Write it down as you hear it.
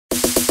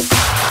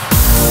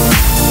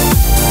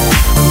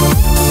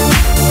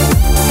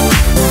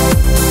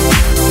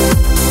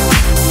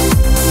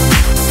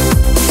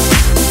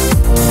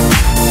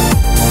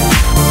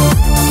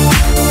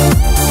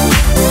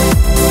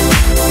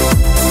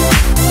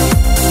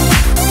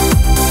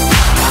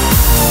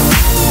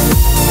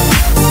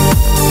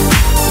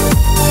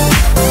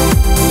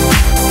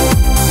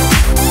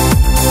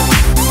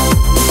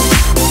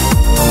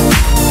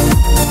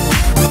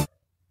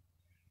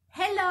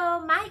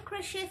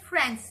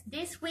guys,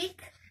 this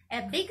week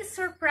a big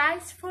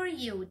surprise for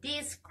you.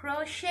 This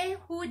crochet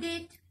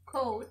hooded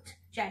coat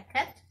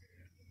jacket,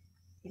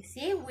 you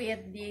see,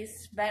 with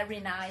this very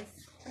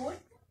nice hood.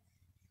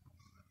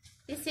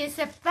 This is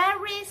a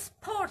very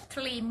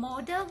sportly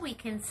model, we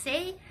can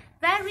say,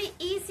 very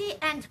easy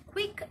and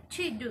quick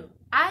to do.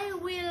 I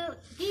will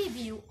give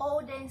you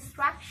all the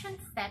instructions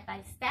step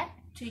by step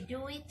to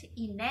do it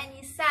in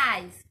any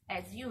size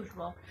as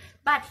usual,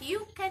 but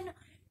you can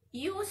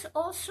use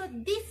also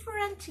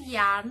different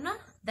yarn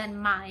than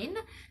mine,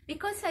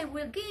 because I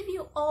will give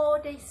you all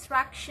the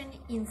instruction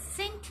in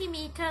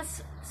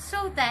centimeters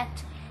so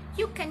that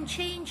you can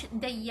change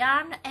the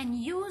yarn and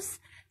use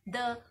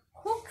the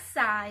hook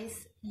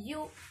size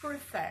you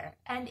prefer,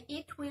 and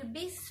it will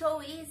be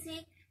so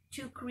easy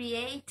to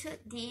create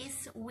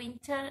this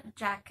winter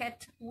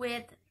jacket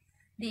with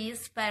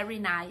this very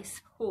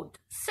nice hood.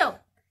 So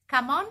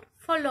come on,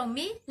 follow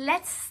me,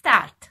 let's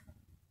start.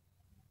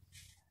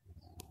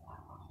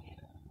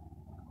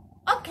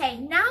 Okay,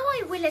 now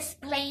I will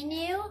explain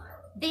you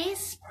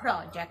this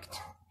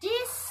project.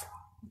 This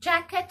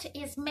jacket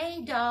is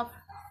made of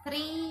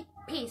 3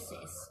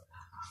 pieces.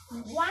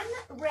 One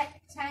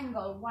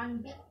rectangle,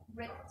 one big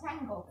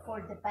rectangle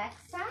for the back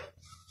side.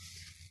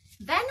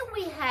 Then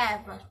we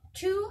have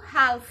 2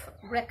 half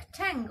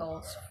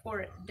rectangles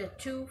for the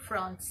 2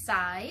 front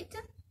side.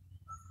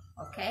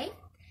 Okay.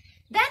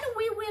 Then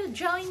we will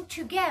join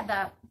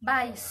together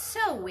by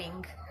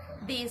sewing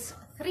these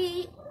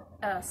 3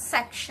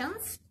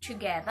 sections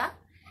together,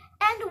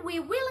 and we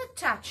will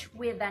attach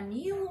with a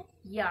new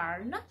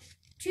yarn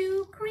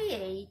to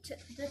create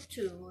the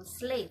 2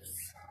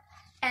 sleeves.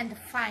 And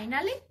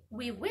finally,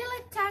 we will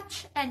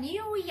attach a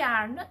new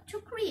yarn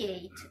to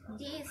create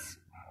this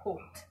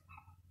hood.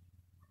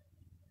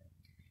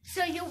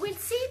 So you will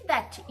see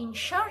that in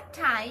short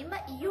time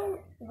you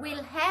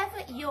will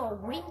have your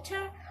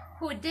winter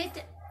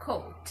hooded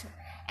coat.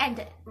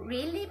 And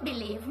really,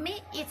 believe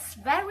me, it's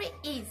very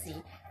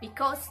easy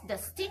because the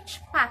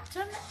stitch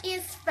pattern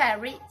is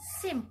very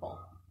simple.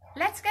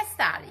 Let's get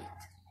started.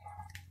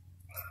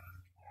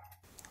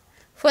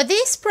 For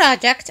this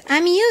project,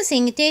 I'm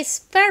using this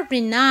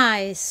very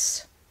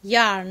nice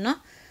yarn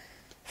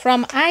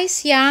from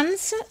Ice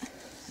Yarns,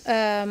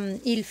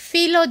 il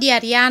filo di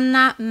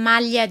Arianna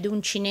maglia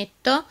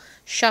d'uncinetto,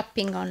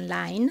 shopping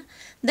online.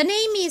 The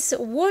name is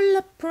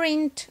Wool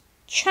Print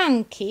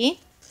Chunky.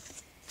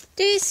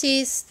 This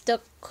is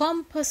the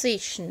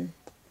composition.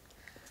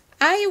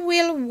 I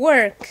will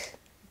work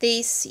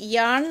this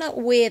yarn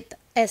with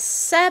a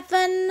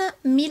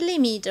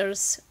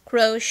 7mm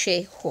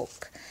crochet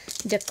hook.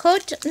 The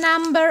code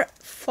number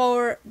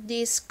for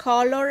this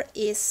color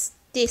is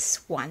this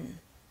one.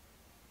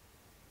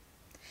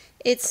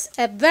 It's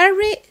a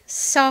very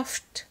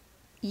soft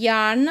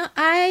yarn.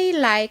 I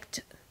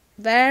liked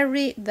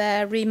very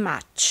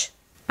much.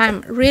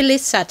 I'm really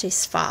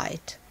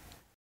satisfied.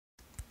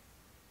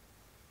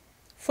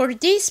 For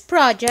this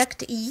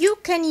project, you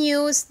can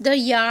use the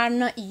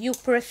yarn you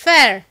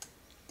prefer,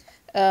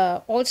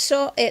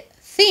 also a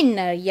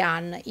thinner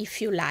yarn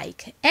if you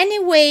like.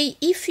 Anyway,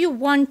 if you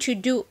want to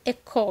do a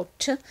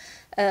coat,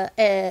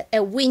 a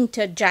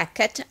winter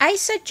jacket, I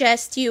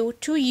suggest you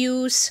to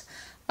use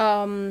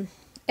a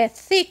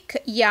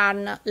thick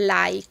yarn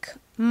like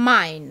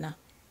mine.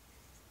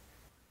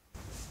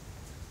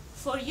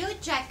 For your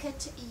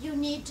jacket, you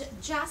need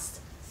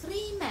just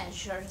 3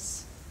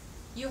 measures.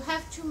 You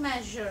have to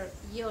measure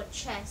your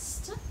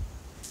chest,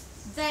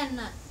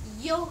 then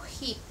your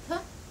hip.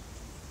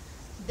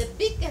 The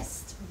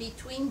biggest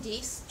between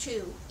these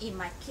 2, in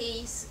my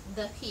case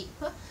the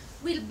hip,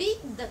 will be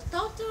the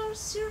total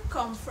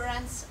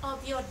circumference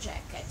of your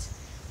jacket.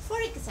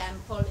 For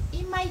example,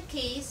 in my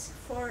case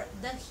for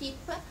the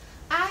hip,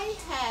 I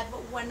have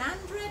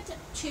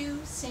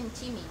 102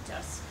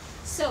 centimeters.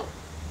 So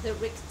the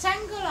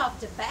rectangle of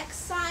the back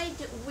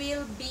side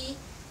will be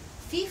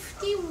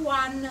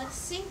 51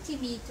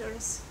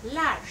 centimeters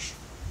large,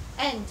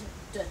 and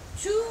the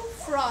 2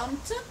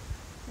 front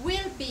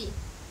will be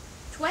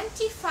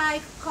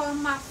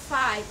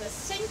 25,5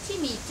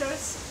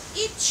 centimeters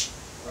each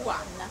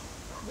one.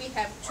 We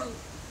have 2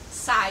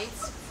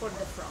 sides for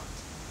the front.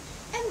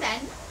 And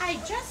then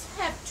I just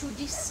have to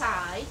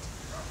decide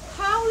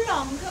how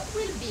long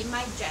will be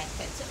my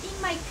jacket.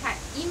 In my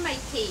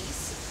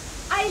case,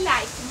 I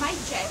like my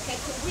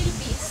jacket will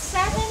be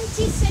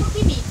 70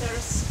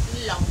 centimeters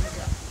long,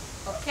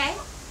 okay?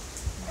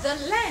 The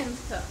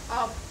length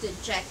of the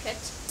jacket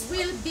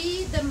will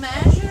be the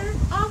measure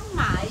of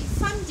my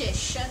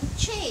foundation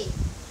chain.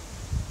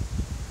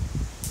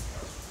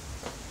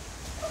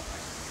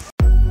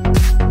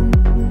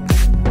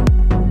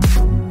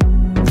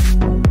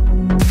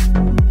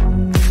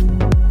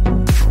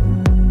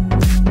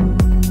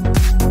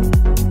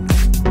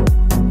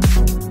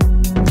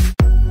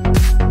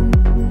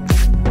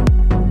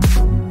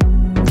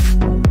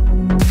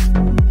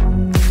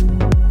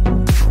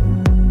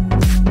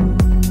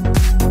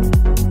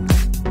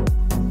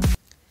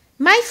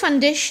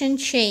 foundation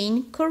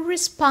chain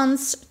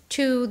corresponds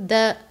to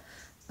the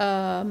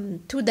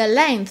to the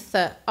length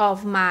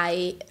of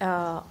my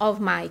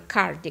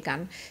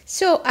cardigan.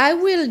 So I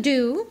will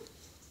do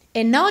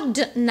an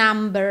odd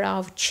number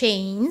of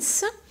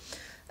chains,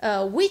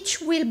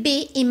 which will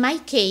be, in my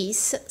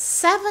case,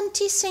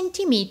 70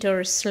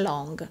 centimeters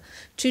long.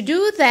 To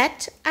do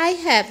that, I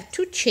have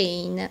to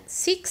chain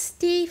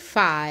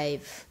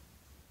 65.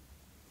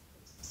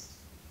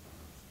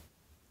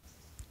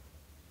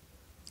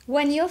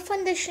 When your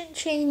foundation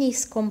chain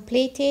is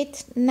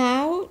completed,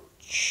 now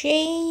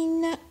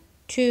chain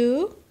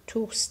 2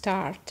 to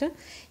start,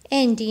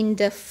 and in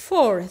the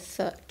fourth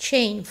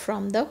chain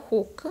from the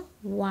hook,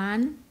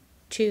 1,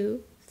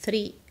 2,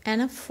 3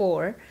 and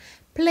 4,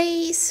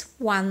 place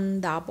 1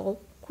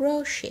 double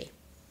crochet.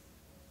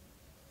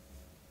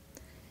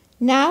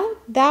 Now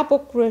double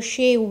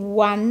crochet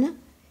 1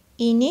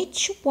 in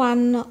each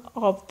one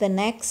of the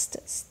next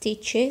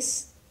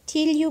stitches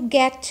till you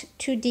get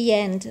to the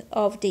end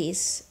of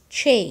this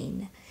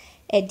chain.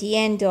 At the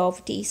end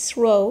of this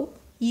row,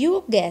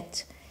 you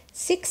get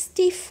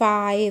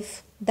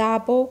 65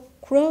 double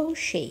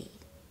crochet.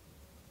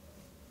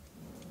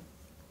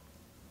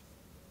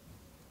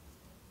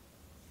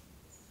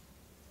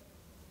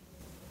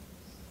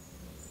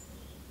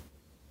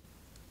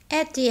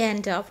 At the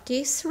end of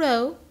this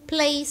row,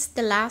 place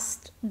the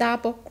last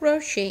double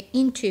crochet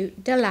into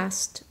the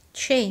last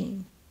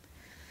chain.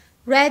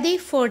 Ready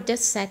for the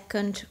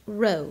second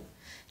row.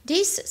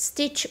 This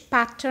stitch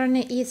pattern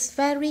is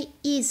very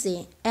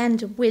easy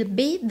and will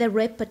be the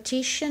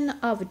repetition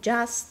of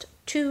just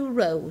 2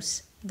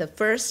 rows. The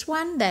first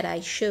one that I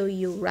show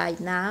you right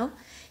now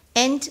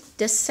and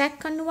the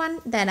second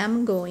one that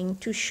I'm going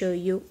to show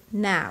you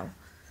now.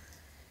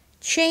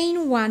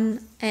 Chain 1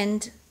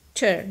 and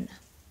turn.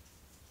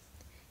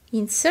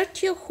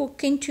 Insert your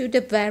hook into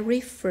the very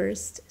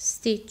first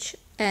stitch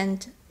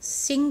and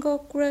single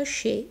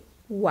crochet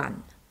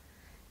 1.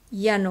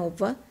 Yarn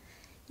over.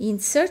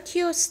 Insert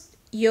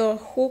your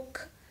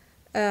hook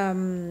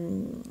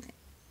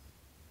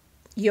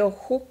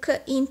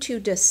into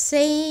the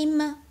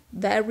same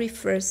very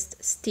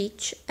first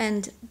stitch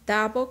and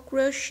double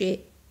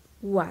crochet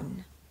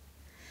 1.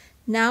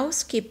 Now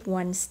skip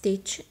 1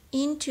 stitch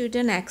into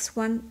the next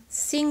one,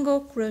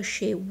 single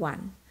crochet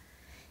 1.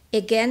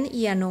 Again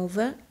yarn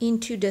over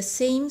into the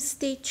same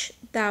stitch,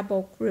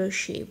 double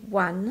crochet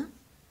 1.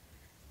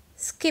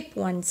 Skip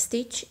 1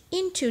 stitch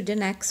into the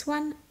next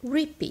one,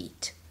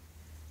 repeat.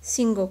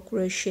 Single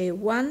crochet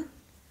 1,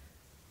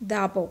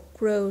 double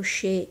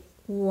crochet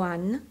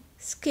 1,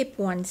 skip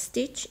 1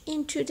 stitch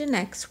into the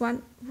next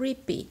one,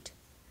 repeat.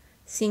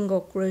 Single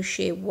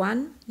crochet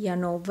 1,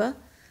 yarn over,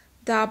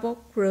 double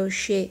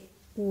crochet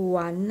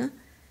 1,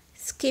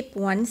 skip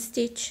 1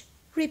 stitch,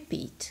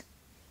 repeat.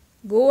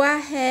 Go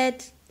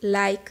ahead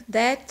like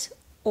that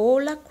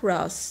all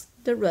across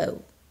the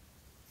row.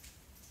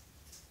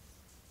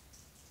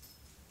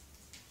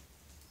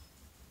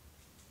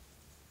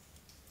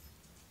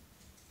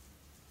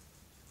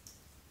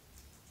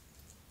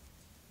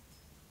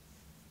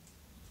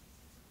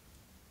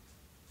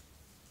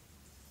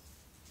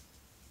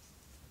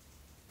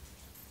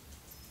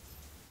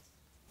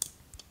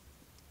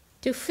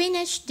 To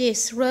finish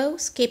this row,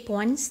 skip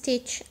 1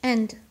 stitch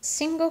and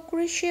single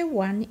crochet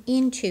 1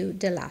 into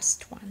the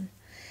last one.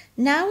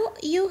 Now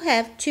you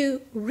have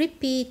to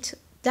repeat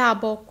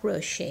double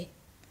crochet.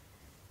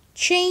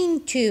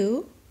 Chain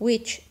 2,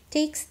 which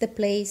takes the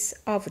place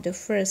of the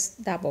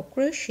first double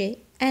crochet,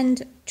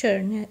 and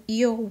turn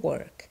your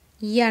work.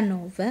 Yarn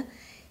over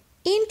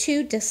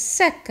into the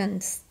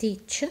second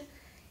stitch,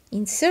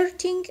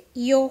 inserting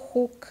your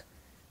hook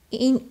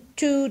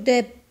into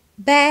the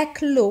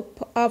back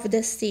loop of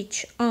the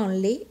stitch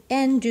only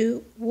and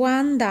do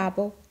 1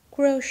 double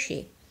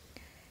crochet.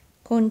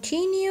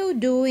 Continue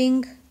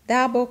doing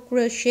double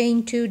crochet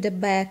into the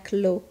back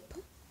loop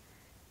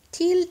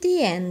till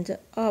the end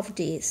of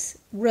this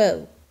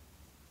row.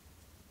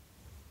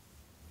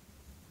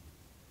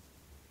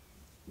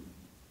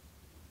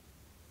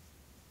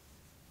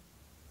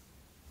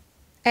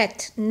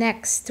 At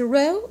next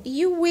row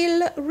you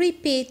will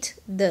repeat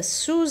the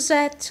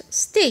Suzette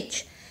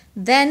stitch,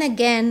 then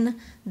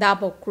again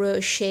double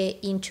crochet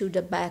into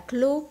the back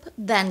loop,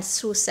 then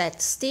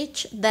Suzette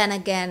stitch, then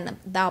again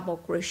double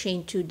crochet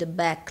into the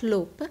back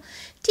loop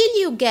till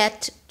you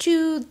get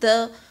to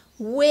the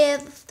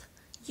width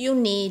you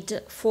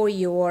need for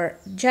your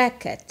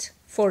jacket,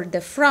 for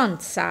the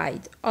front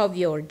side of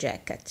your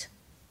jacket.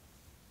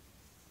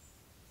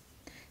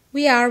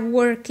 We are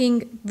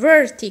working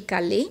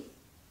vertically.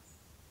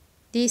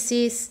 This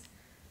is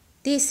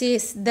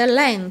the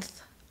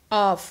length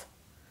of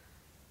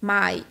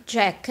my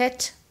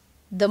jacket.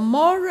 The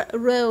more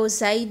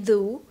rows I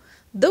do,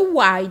 the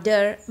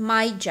wider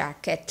my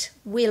jacket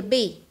will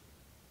be.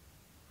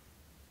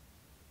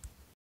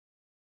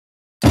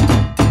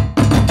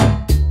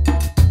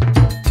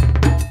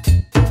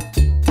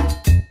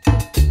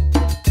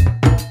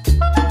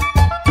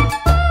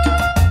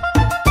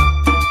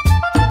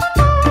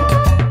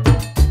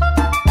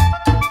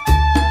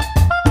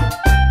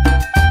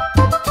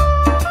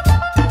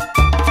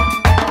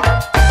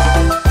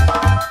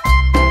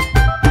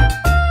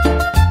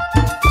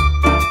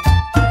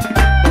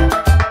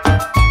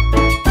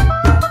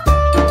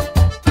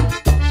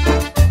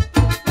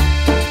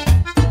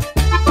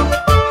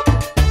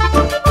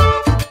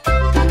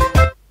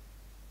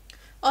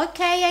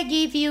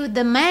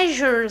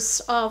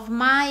 centimeters of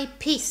my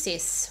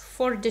pieces.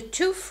 For the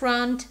two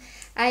front,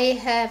 I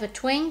have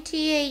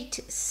 28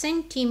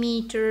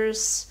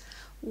 centimeters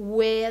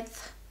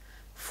width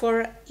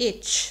for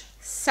each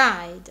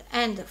side,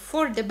 and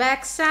for the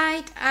back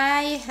side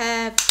I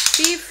have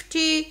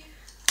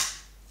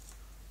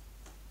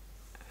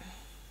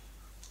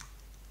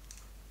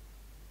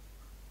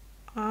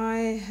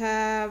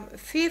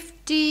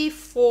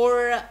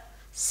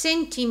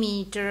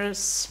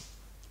centimeters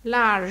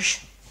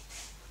large.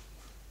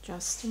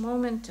 Just a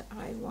moment,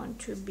 I want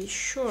to be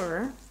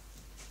sure.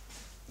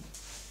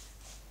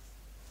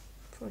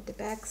 For the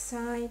back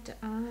side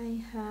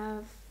I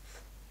have,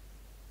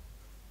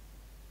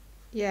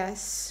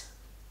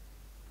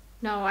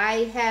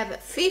 I have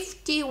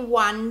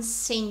 51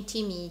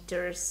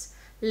 centimeters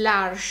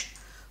large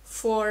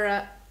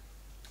for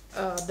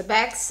the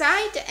back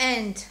side,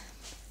 and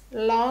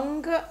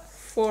long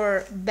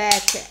for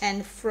back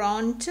and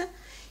front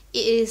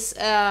is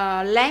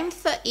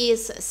length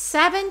is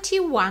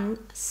 71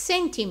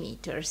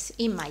 centimeters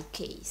in my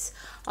case.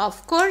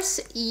 Of course,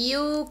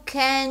 you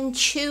can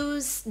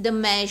choose the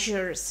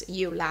measures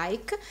you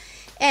like,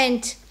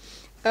 and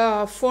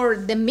for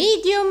the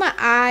medium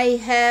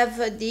I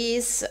have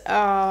this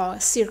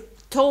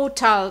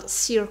total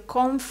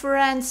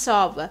circumference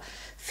of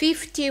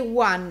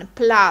 51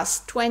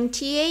 plus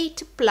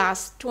 28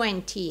 plus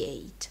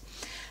 28.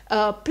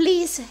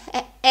 Please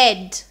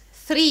add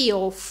 3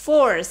 or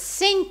 4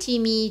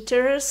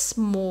 centimeters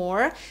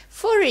more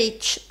for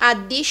each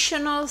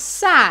additional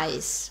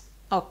size,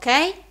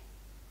 okay?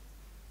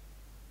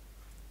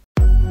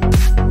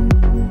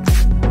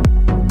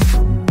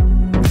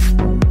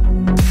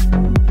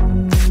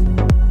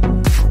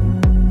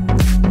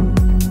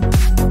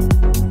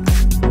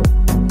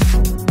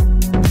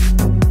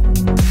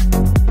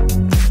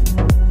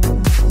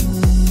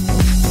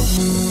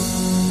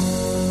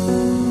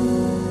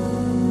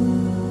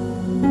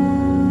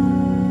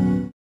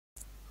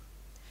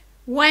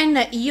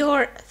 When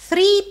your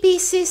 3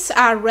 pieces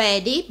are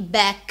ready,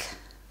 back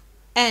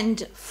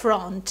and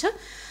front,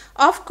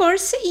 of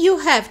course you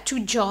have to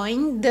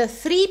join the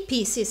 3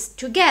 pieces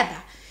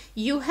together.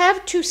 You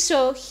have to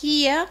sew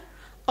here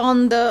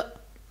on the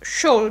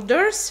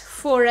shoulders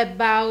for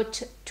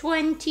about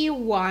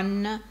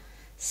 21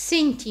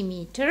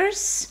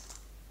 centimeters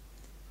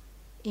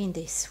in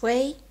this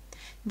way.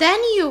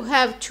 Then you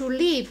have to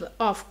leave,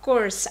 of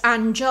course,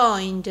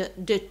 unjoined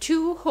the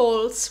 2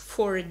 holes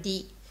for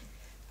the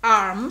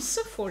arms,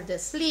 for the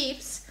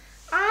sleeves.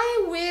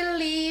 I will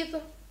leave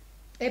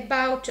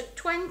about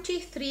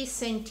 23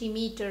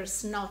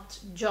 centimeters not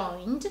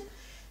joined.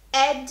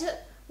 Add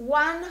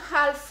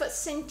 1/2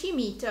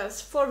 centimeters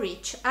for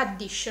each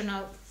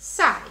additional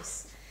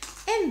size,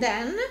 and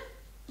then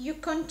you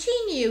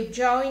continue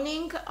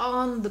joining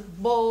on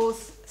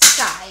both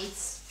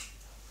sides.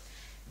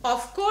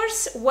 Of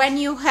course, when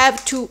you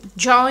have to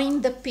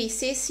join the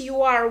pieces,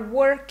 you are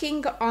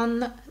working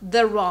on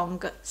the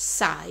wrong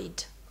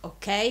side.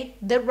 Okay,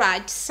 the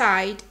right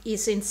side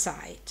is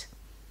inside.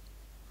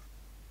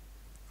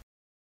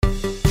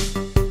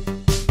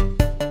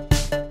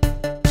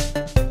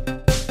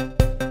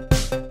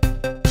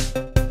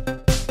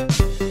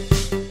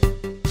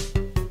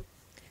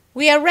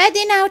 We are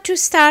ready now to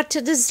start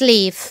the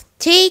sleeve.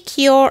 Take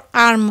your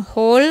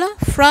armhole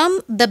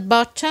from the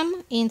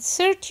bottom,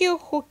 insert your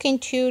hook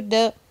into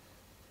the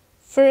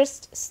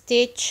first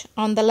stitch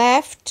on the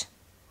left,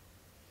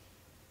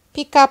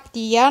 pick up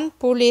the yarn,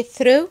 pull it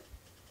through,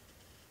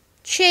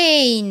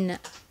 chain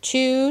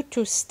 2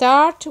 to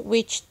start,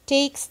 which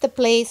takes the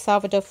place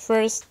of the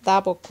first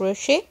double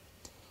crochet,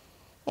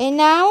 and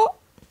now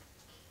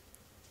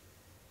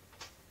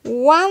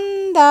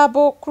 1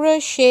 double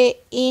crochet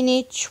in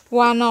each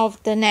one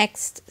of the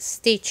next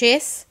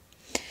stitches.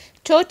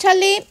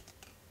 Totally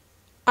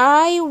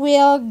I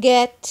will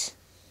get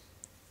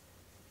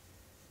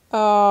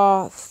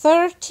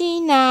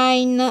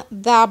 39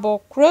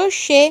 double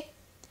crochet.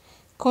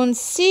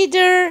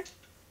 Consider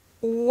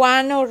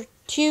 1 or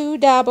 2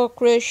 double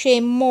crochet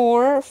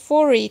more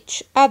for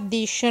each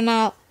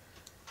additional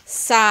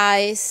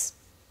size.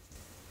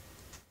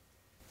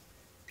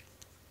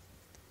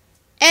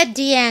 At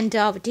the end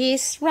of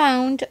this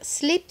round,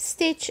 slip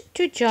stitch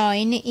to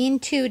join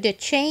into the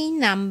chain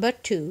number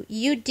 2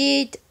 you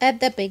did at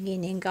the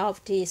beginning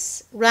of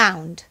this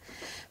round.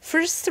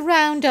 First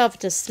round of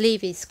the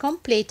sleeve is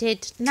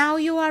completed. Now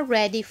you are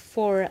ready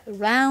for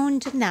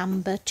round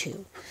number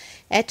 2.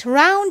 At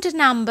round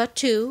number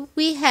 2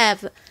 we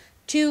have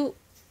to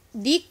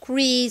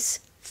decrease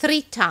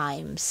 3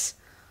 times.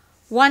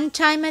 1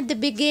 time at the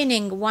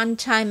beginning, 1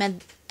 time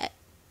at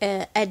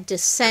the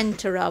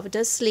center of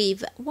the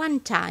sleeve,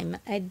 1 time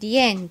at the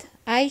end.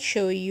 I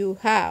show you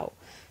how.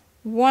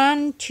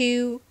 1,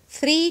 2,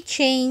 3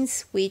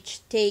 chains,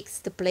 which takes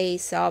the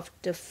place of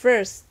the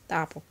first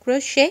double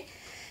crochet.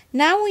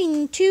 Now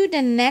into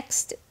the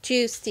next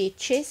 2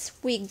 stitches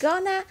we're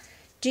gonna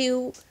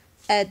do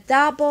a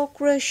double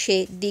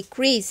crochet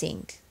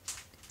decreasing.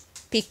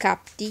 Pick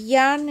up the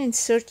yarn,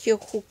 insert your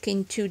hook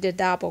into the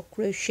double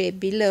crochet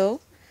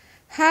below,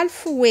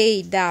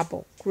 halfway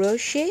double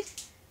crochet,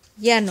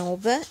 yarn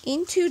over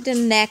into the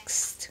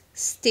next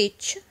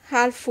stitch,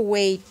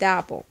 halfway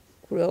double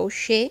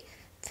crochet,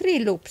 3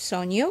 loops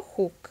on your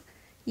hook,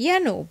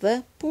 yarn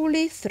over, pull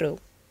it through.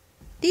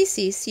 This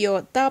is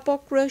your double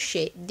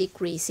crochet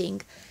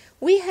decreasing.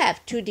 We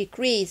have to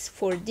decrease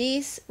for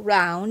this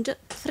round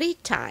 3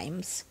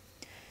 times.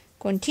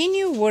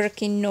 Continue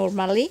working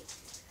normally.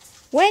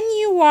 When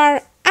you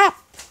are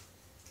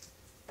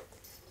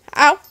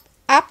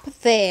up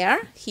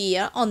there,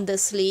 here on the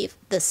sleeve,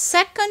 the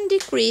second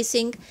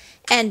decreasing,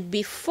 and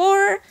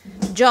before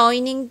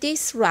joining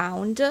this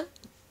round,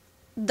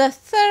 the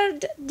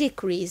third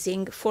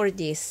decreasing for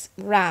this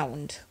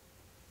round.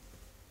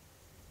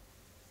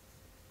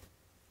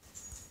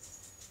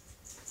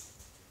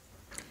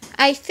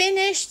 I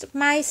finished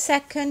my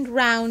second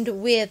round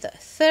with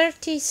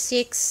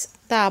 36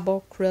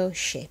 double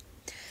crochet.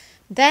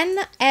 Then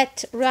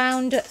at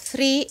round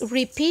 3,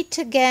 repeat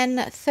again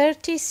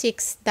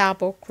 36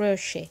 double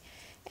crochet.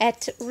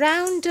 At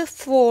round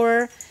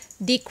 4,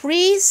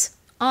 decrease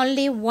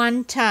only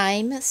 1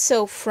 time,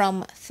 so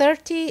from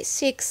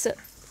 36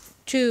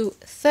 to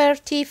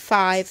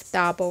 35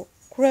 double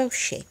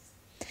crochet.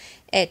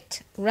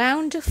 At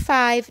round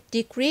 5,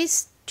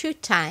 decrease 2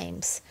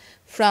 times,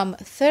 from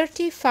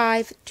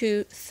 35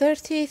 to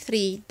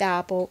 33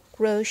 double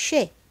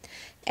crochet.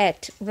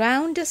 At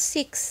round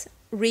 6,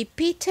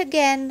 repeat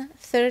again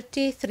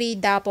 33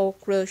 double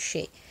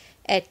crochet.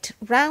 At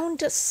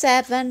round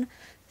 7,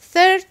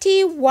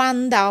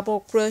 31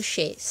 double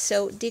crochet,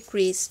 so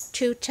decrease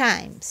 2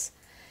 times.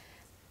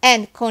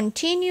 And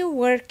continue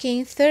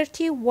working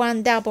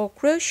 31 double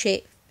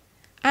crochet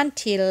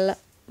until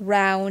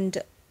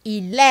round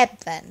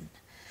 11.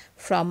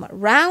 From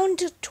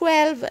round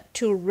 12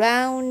 to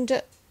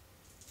round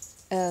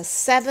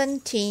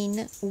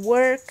 17,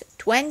 work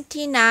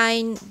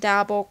 29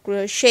 double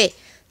crochet,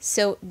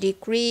 so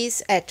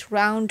decrease at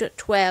round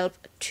 12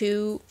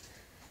 2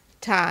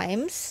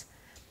 times.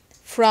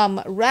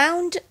 From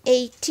round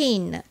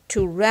 18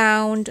 to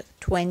round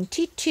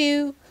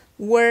 22,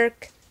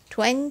 work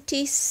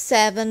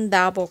 27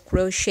 double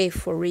crochet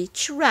for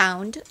each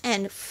round,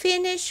 and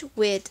finish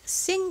with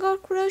single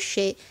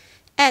crochet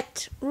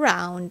at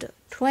round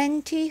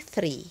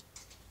 23.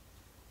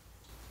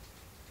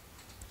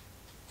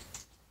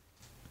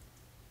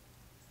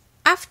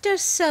 After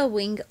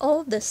sewing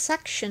all the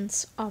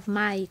sections of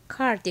my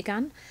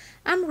cardigan,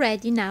 I'm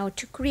ready now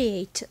to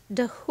create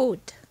the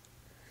hood.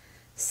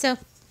 So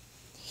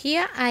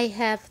here I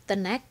have the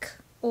neck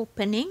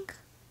opening,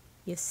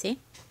 you see.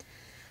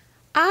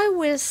 I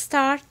will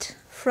start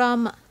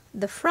from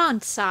the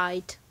front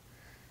side,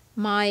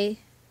 my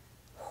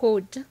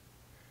hood,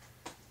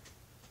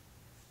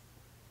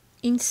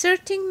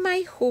 inserting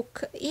my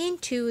hook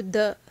into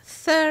the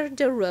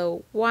third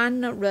row,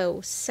 1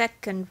 row,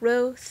 second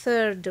row,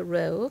 third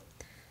row.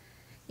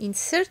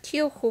 Insert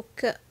your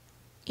hook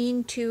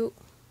into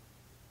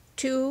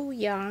 2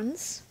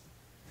 yarns,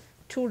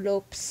 2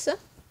 loops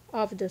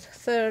of the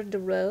third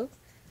row.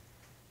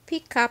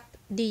 Pick up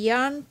the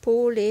yarn,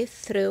 pull it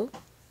through,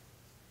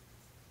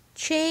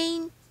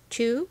 chain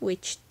 2,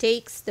 which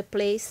takes the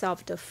place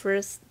of the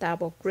first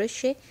double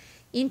crochet,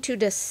 into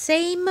the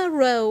same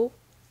row,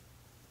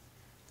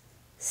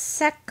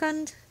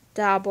 second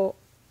double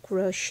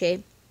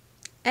crochet,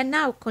 and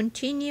now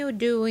continue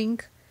doing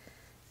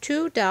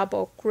 2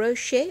 double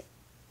crochet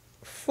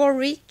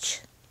for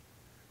each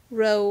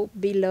row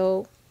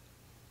below,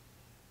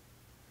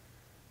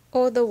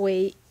 all the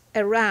way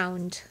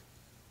around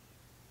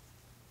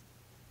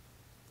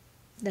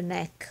the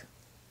neck,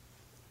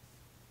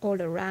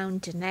 all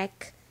around the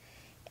neck,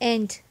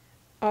 and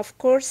of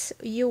course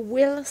you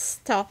will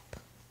stop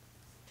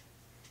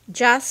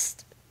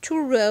just 2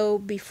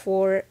 rows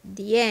before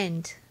the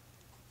end.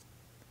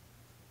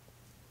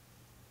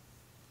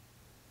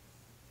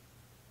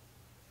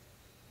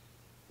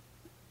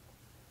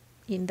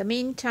 In the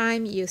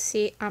meantime, you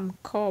see I'm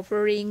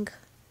covering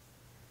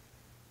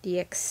the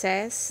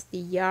excess, the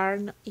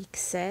yarn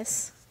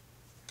excess,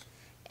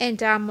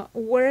 and I'm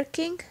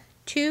working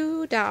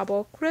 2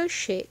 double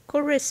crochet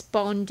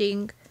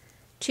corresponding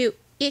to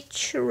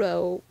each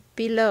row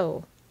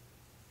below.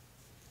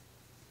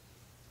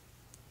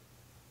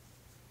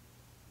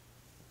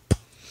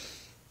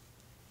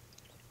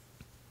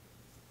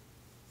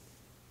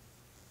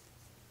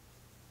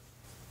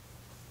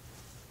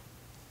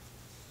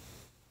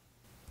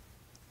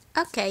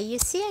 Okay, you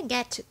see I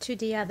get to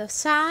the other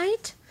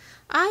side.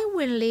 I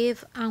will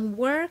leave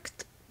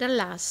unworked the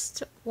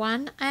last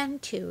 1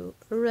 and 2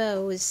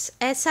 rows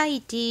as I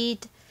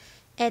did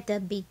at the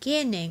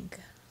beginning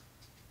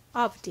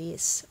of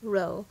this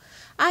row.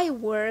 I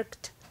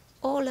worked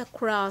all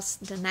across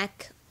the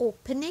neck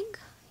opening,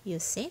 you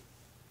see,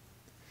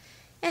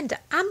 and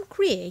I'm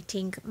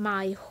creating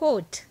my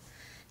hood.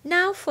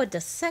 Now for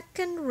the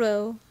second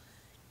row,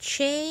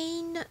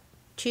 chain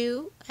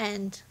 2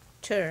 and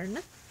turn,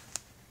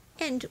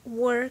 and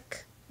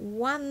work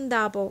 1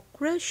 double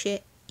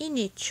crochet in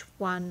each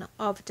one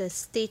of the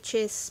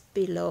stitches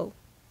below.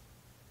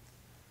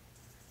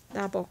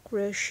 Double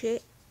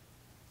crochet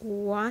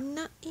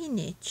one in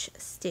each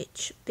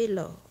stitch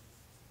below,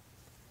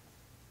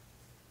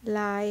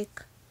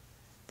 like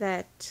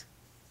that.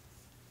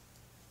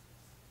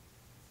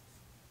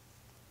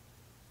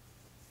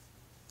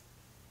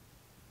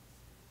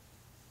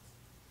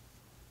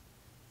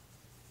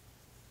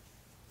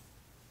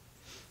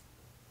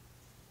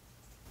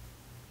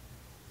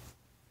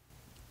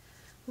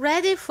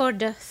 Ready for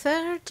the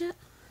third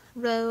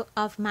row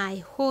of my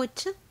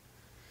hood.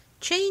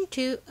 Chain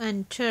 2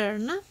 and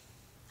turn.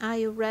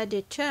 I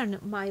already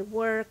turned my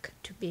work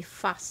to be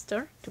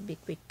faster, to be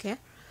quicker.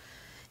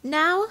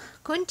 Now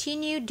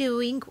continue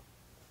doing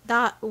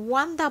the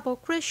 1 double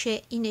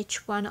crochet in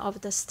each one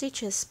of the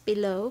stitches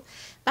below,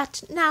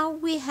 but now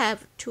we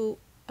have to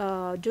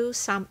do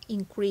some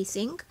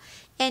increasing,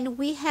 and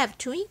we have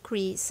to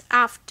increase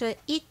after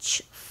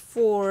each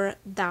 4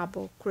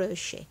 double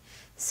crochet.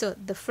 So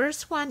the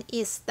first one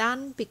is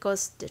done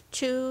because the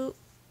 2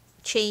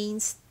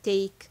 chains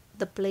take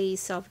the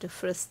place of the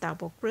first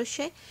double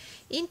crochet.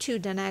 Into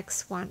the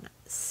next one,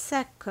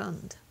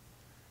 second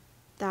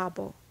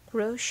double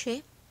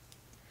crochet.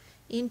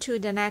 Into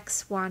the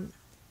next one,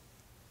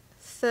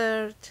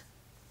 third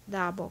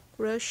double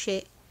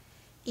crochet.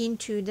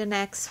 Into the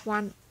next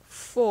one,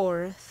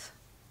 fourth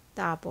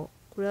double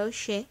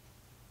crochet.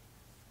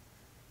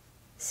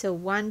 So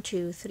 1,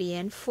 2, 3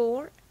 and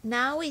 4.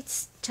 Now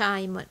it's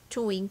time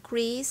to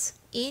increase.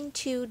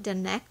 Into the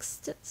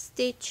next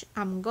stitch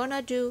I'm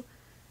gonna do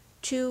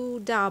 2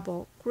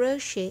 double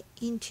crochet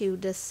into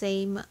the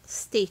same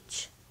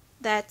stitch.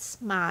 That's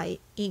my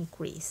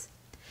increase.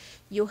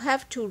 You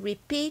have to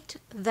repeat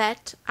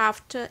that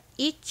after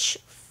each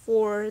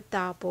 4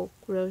 double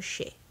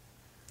crochet.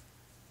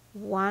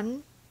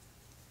 1,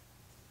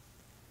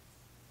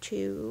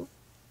 2,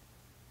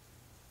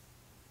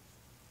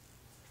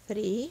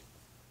 3,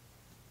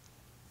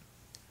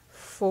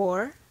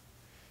 4.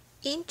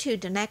 Into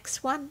the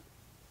next one,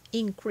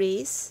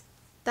 increase,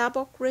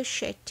 double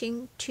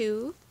crocheting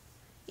 2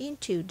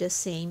 into the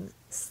same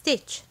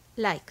stitch,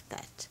 like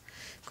that.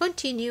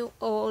 Continue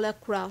all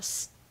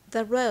across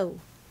the row.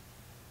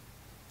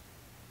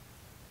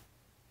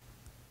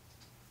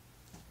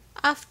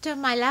 After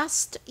my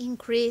last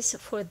increase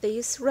for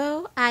this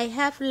row, I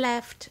have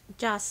left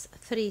just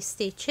 3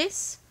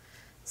 stitches.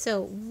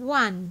 So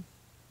 1,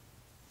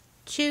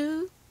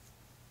 2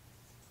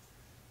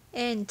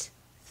 and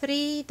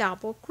 3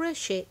 double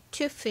crochet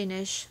to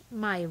finish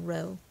my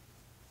row.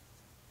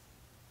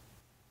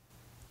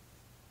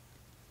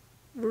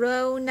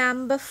 Row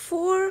number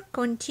 4,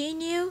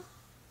 continue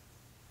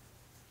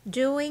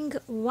doing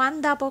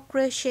 1 double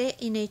crochet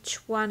in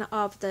each one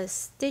of the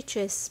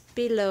stitches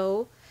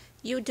below.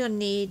 You don't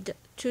need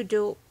to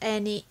do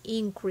any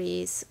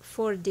increase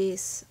for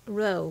this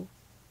row.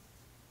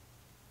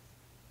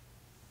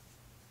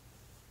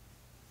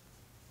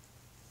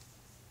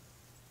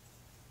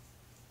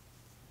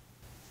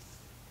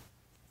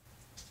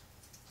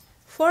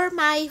 For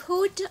my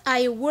hood,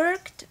 I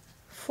worked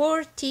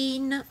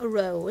 14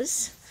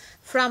 rows.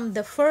 From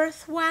the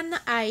first one,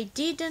 I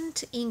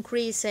didn't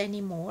increase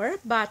anymore,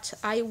 but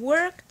I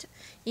worked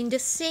in the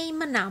same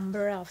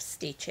number of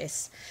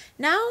stitches.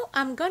 Now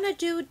I'm gonna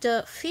do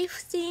the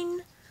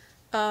 15th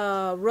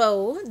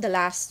row, the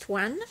last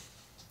one.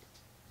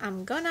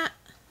 I'm gonna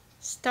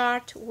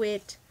start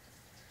with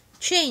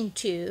chain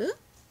 2,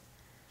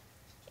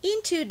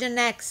 into the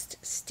next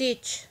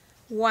stitch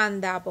 1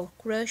 double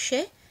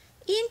crochet,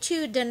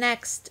 into the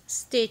next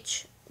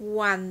stitch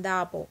 1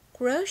 double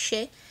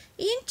crochet,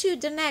 into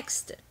the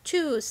next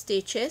 2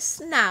 stitches.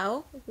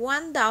 Now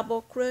 1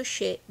 double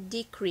crochet,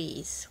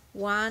 decrease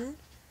 1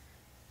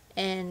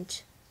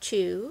 and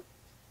 2,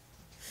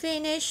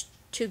 finish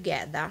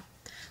together.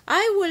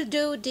 I will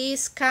do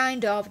this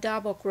kind of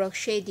double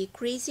crochet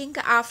decreasing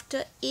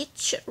after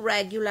each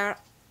regular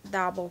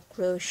double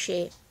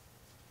crochet.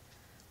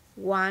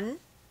 1,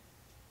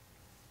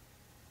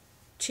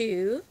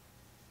 2,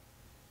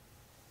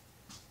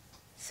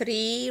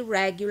 3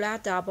 regular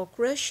double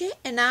crochet,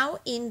 and now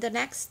in the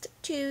next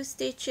 2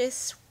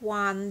 stitches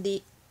 1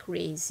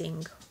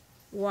 decreasing.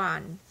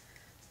 1,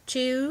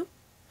 2,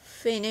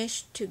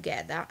 finish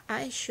together.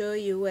 I show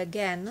you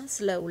again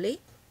slowly.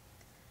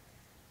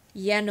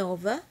 Yarn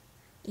over,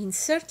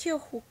 insert your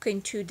hook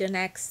into the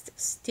next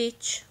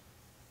stitch,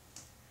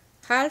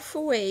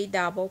 halfway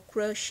double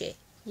crochet,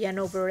 yarn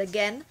over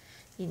again,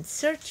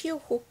 insert your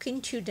hook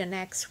into the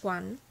next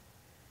one,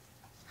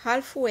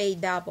 halfway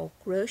double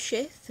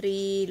crochet,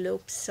 3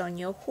 loops on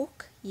your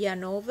hook,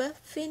 yarn over,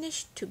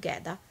 finish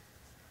together.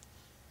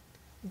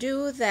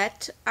 Do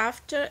that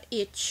after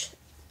each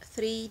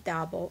 3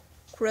 double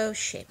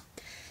crochet.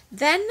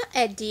 Then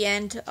at the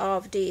end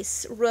of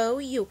this row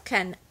you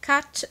can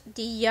cut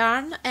the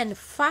yarn and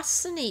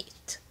fasten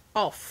it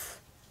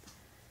off.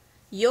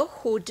 Your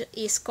hood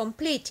is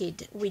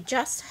completed. We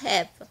just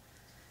have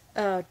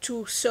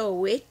to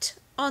sew it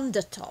on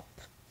the top.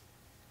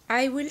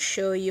 I will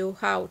show you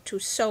how to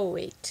sew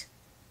it.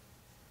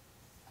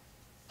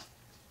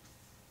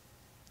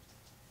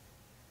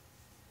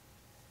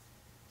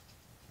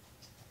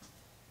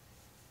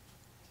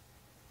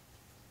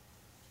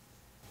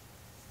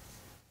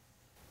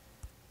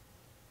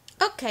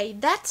 Okay,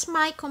 that's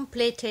my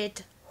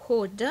completed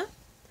hood.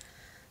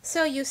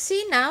 So you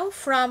see now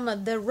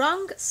from the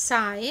wrong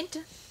side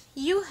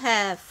you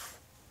have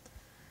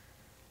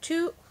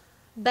to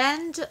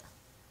bend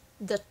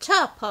the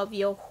top of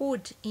your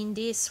hood in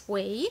this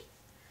way.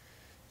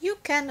 You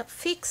can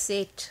fix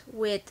it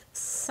with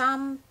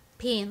some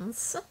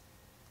pins,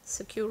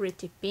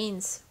 security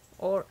pins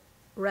or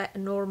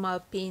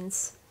normal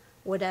pins,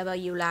 whatever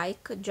you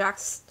like,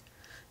 just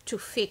to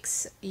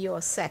fix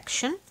your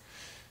section.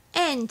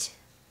 And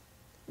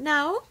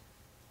now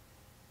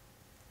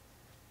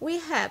we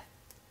have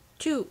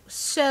to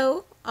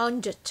sew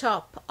on the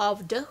top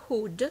of the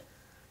hood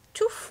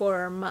to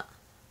form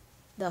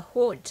the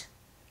hood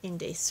in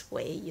this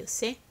way, you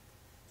see.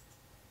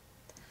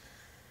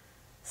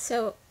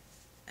 So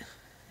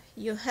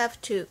you have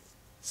to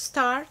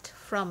start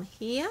from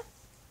here,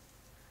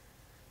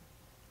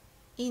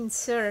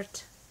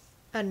 insert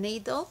a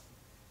needle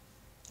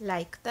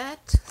like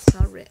that,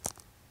 sorry.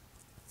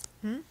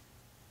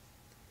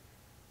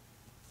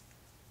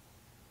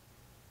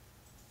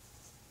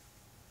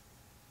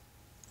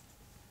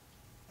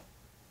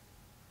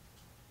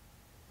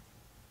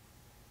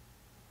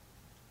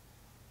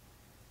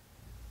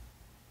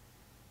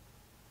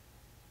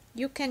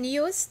 You can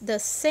use the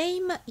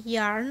same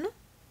yarn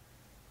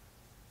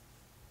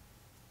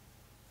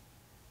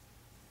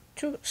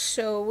to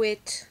sew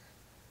it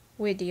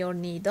with your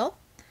needle,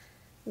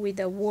 with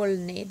a wool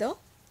needle,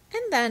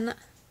 and then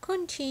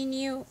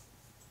continue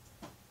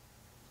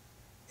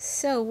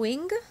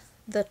sewing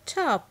the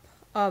top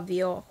of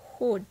your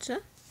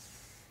hood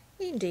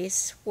in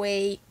this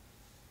way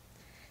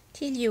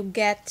till you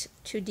get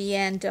to the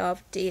end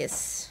of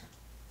this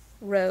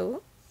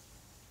row.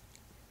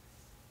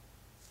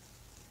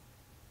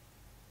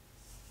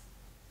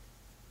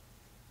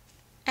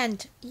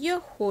 And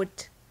your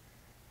hood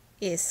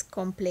is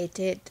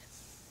completed.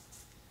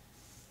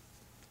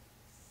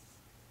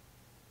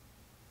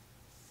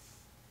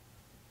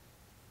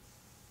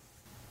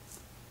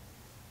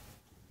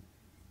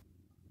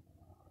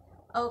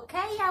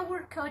 Okay,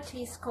 our coat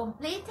is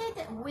completed.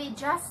 We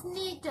just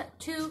need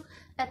to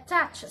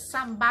attach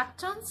some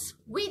buttons.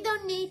 We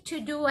don't need to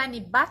do any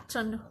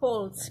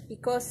buttonholes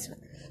because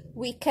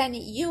we can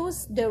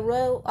use the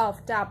row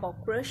of double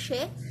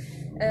crochet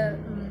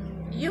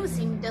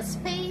using the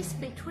space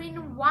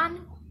between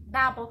one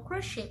double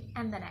crochet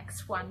and the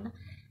next one.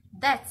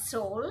 That's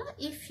all.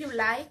 If you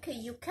like,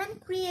 you can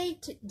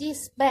create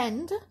this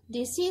band.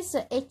 This is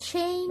a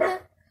chain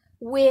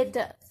with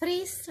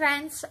 3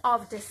 strands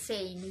of the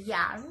same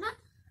yarn.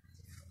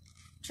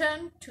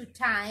 Turn 2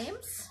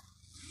 times.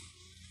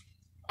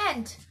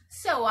 And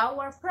so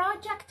our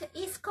project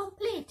is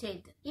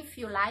completed. If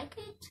you like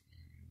it,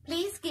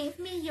 please give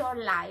me your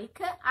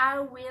like. I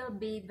will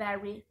be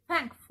very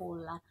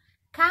thankful.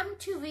 Come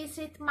to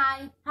visit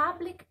my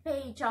public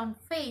page on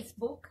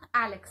Facebook,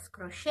 Alex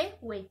Crochet,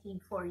 waiting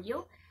for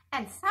you,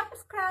 and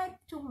subscribe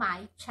to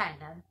my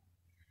channel.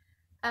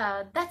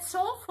 That's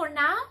all for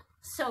now,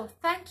 so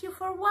thank you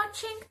for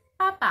watching.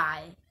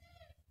 Bye-bye.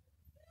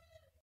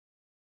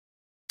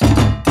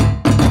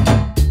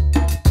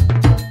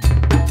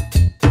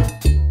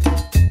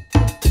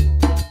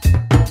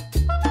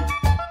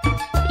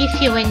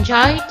 If you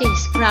enjoyed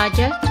this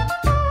project,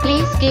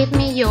 please give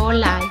me your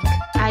like.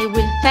 I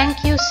will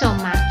thank you so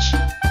much.